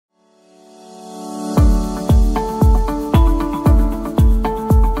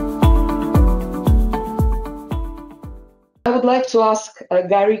to ask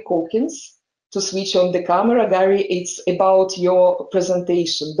Gary Cokins to switch on the camera. Gary, it's about your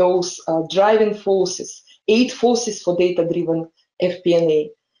presentation, those driving forces, 8 forces for data-driven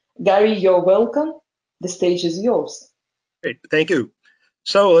FP&A. Gary, you're welcome. The stage is yours. Great, thank you.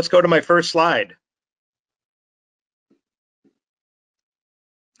 So let's go to my first slide.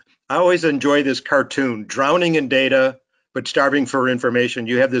 I always enjoy this cartoon, drowning in data, but starving for information.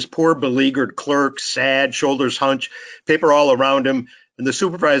 You have this poor beleaguered clerk, sad, shoulders hunched, paper all around him, and the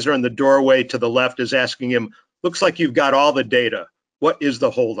supervisor in the doorway to the left is asking him, looks like you've got all the data. What is the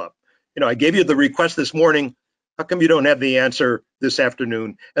holdup? You know, I gave you the request this morning. How come you don't have the answer this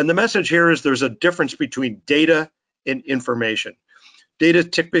afternoon? And the message here is there's a difference between data and information. Data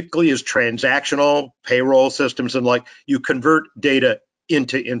typically is transactional, payroll systems, and like you convert data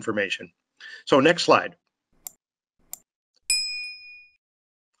into information. So next slide.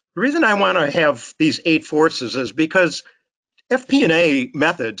 The reason I want to have these 8 forces is because FP&A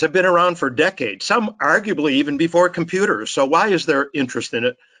methods have been around for decades, some arguably even before computers. So why is there interest in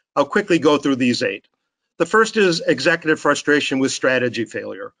it? I'll quickly go through these 8. The first is executive frustration with strategy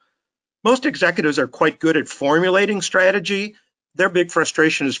failure. Most executives are quite good at formulating strategy. Their big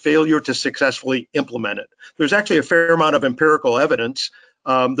frustration is failure to successfully implement it. There's actually a fair amount of empirical evidence.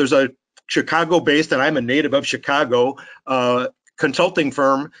 There's a Chicago-based, and I'm a native of Chicago, consulting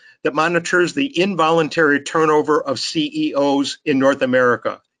firm that monitors the involuntary turnover of CEOs in North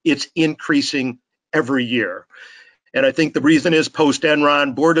America. It's increasing every year. And I think the reason is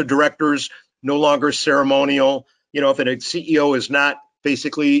post-Enron, board of directors no longer ceremonial. You know, if a CEO is not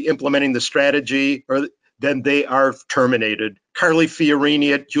basically implementing the strategy, then they are terminated. Carly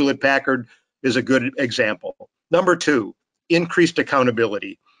Fiorini at Hewlett-Packard is a good example. Number 2, increased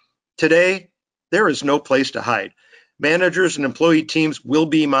accountability. Today, there is no place to hide. Managers and employee teams will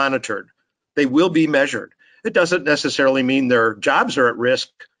be monitored. They will be measured. It doesn't necessarily mean their jobs are at risk,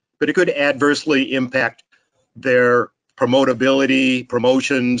 but it could adversely impact their promotability,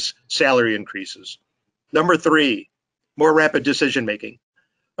 promotions, salary increases. Number 3, more rapid decision making.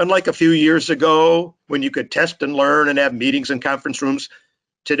 Unlike a few years ago when you could test and learn and have meetings in conference rooms,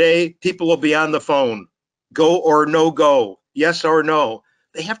 today people will be on the phone, go or no go, yes or no.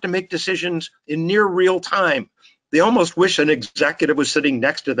 They have to make decisions in near real time. They almost wish an executive was sitting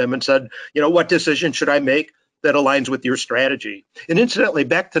next to them and said, you know, what decision should I make that aligns with your strategy? And incidentally,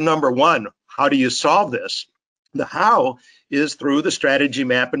 back to number 1, how do you solve this? The how is through the strategy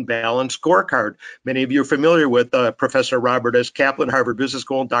map and balance scorecard. Many of you are familiar with Professor Robert S. Kaplan, Harvard Business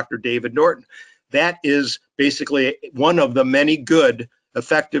School, and Dr. David Norton. That is basically one of the many good,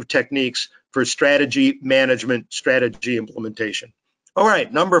 effective techniques for strategy management, strategy implementation. All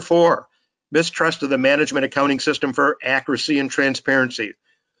right, number 4, mistrust of the management accounting system for accuracy and transparency.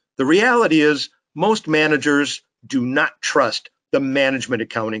 The reality is most managers do not trust the management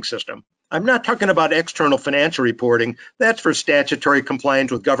accounting system. I'm not talking about external financial reporting. That's for statutory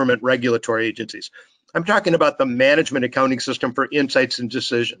compliance with government regulatory agencies. I'm talking about the management accounting system for insights and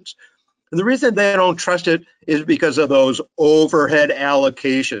decisions. And the reason they don't trust it is because of those overhead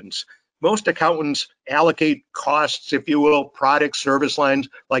allocations. Most accountants allocate costs, if you will, product service lines,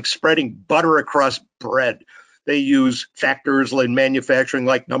 like spreading butter across bread. They use factors in manufacturing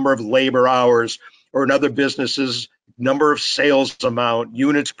like number of labor hours, or in other businesses, number of sales amount,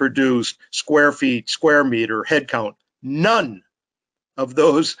 units produced, square feet, square meter, head count. None of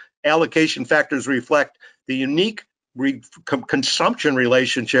those allocation factors reflect the unique consumption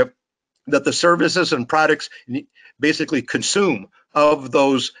relationship that the services and products basically consume of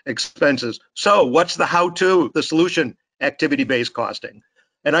those expenses. So what's the how-to, the solution? Activity-based costing.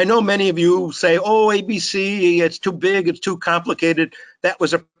 And I know many of you say, oh, ABC, it's too big, it's too complicated. That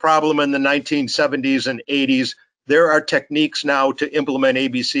was a problem in the 1970s and 80s. There are techniques now to implement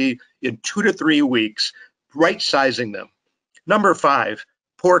ABC in 2 to 3 weeks, right-sizing them. Number 5,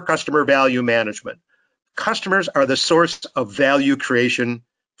 poor customer value management. Customers are the source of value creation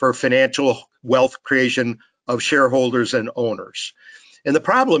for financial wealth creation of shareholders and owners. And the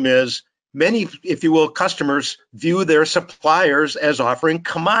problem is, many, if you will, customers view their suppliers as offering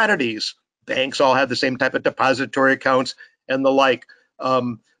commodities. Banks all have the same type of depository accounts and the like.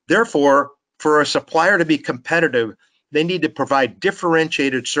 Therefore, for a supplier to be competitive, they need to provide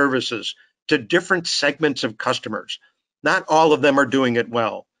differentiated services to different segments of customers. Not all of them are doing it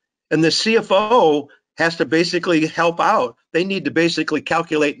well. And the CFO has to basically help out. They need to basically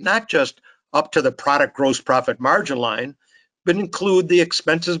calculate not just up to the product gross profit margin line, but include the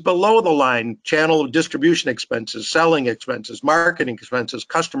expenses below the line, channel of distribution expenses, selling expenses, marketing expenses,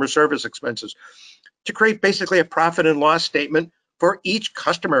 customer service expenses, to create basically a profit and loss statement for each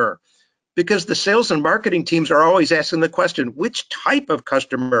customer. because the sales and marketing teams are always asking the question, which type of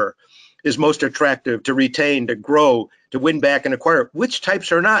customer is most attractive to retain, to grow, to win back and acquire? Which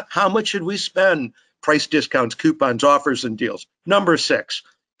types are not? How much should we spend? Price discounts, coupons, offers, and deals. Number 6,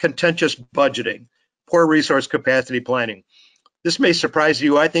 contentious budgeting, poor resource capacity planning. This may surprise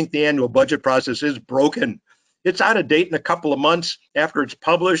you. I think the annual budget process is broken. It's out of date in a couple of months after it's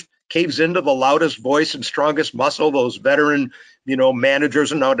published, caves into the loudest voice and strongest muscle, those veteran,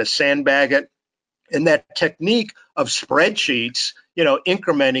 managers know how to sandbag it. And that technique of spreadsheets,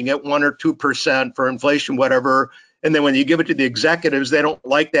 incrementing it 1 or 2% for inflation, whatever. And then when you give it to the executives, they don't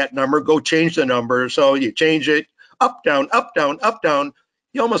like that number, go change the number. So you change it up, down, up, down, up, down.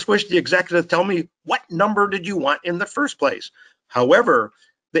 You almost wish the executive tell me, what number did you want in the first place? However,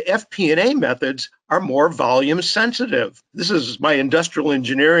 the FP&A methods are more volume sensitive. This is my industrial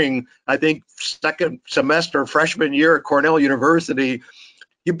engineering, I think, second semester, freshman year at Cornell University.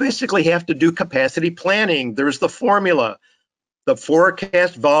 You basically have to do capacity planning. There's the formula. The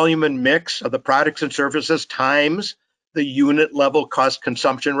forecast volume and mix of the products and services times the unit level cost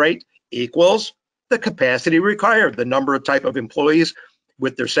consumption rate equals the capacity required, the number of type of employees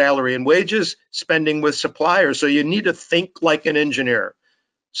with their salary and wages, spending with suppliers. So you need to think like an engineer.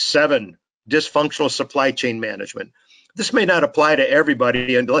 7, dysfunctional supply chain management. This may not apply to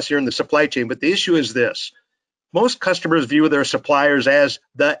everybody unless you're in the supply chain, but the issue is this. Most customers view their suppliers as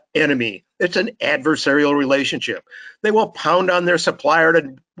the enemy. It's an adversarial relationship. They will pound on their supplier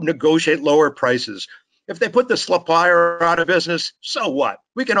to negotiate lower prices. If they put the supplier out of business, so what?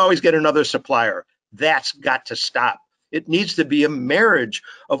 We can always get another supplier. That's got to stop. It needs to be a marriage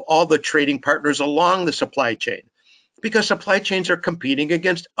of all the trading partners along the supply chain, because supply chains are competing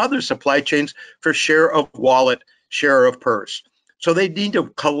against other supply chains for share of wallet, share of purse. So they need to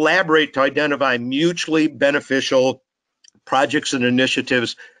collaborate to identify mutually beneficial projects and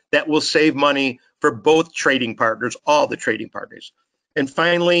initiatives that will save money for both trading partners, all the trading partners. And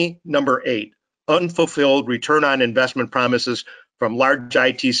finally, number 8, unfulfilled return on investment promises from large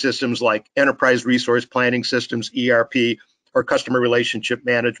IT systems like enterprise resource planning systems, ERP, or customer relationship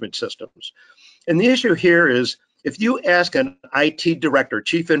management systems. And the issue here is, if you ask an IT director,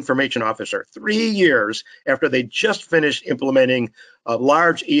 chief information officer, 3 years after they just finished implementing a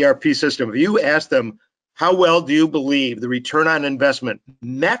large ERP system, if you ask them, how well do you believe the return on investment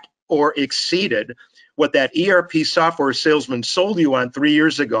met or exceeded what that ERP software salesman sold you on 3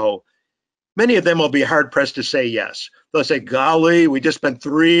 years ago, many of them will be hard pressed to say yes. They'll say, golly, we just spent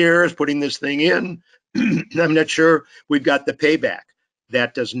 3 years putting this thing in. I'm not sure we've got the payback.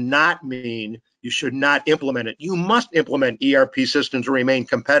 That does not mean you should not implement it. You must implement ERP systems to remain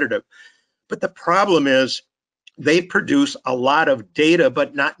competitive. But the problem is they produce a lot of data,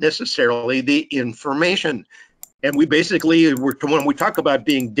 but not necessarily the information. And we basically, when we talk about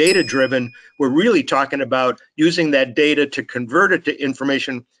being data-driven, we're really talking about using that data to convert it to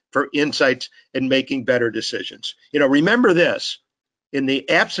information for insights and making better decisions. Remember this, in the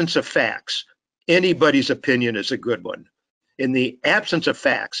absence of facts, anybody's opinion is a good one. In the absence of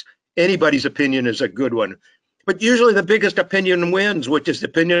facts, anybody's opinion is a good one. But usually the biggest opinion wins, which is the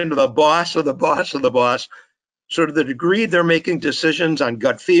opinion of the boss of the boss of the boss. So to the degree they're making decisions on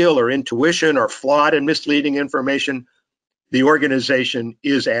gut feel or intuition or flawed and misleading information, the organization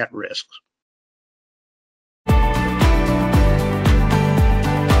is at risk.